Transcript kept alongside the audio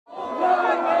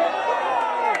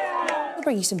to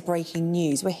bring you some breaking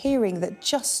news. We're hearing that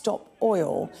Just Stop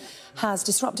Oil has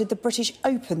disrupted the British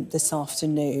Open this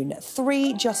afternoon.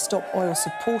 3 Just Stop Oil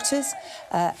supporters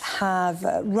have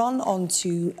run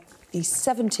onto the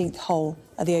 17th hole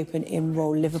of the Open in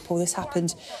Royal Liverpool. This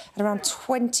happened at around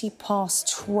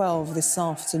 12 this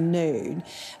afternoon.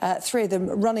 3 of them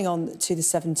running on to the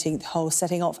 17th hole,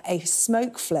 setting off a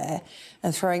smoke flare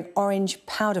and throwing orange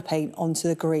powder paint onto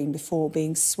the green before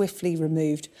being swiftly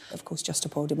removed. Of course, Just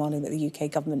Stop Oil demanding that the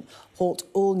UK government halt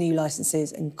all new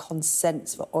licences and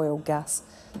consents for oil, gas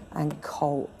and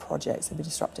coal projects. They'll be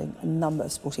disrupting a number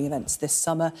of sporting events this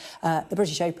summer. The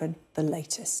British Open, the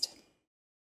latest.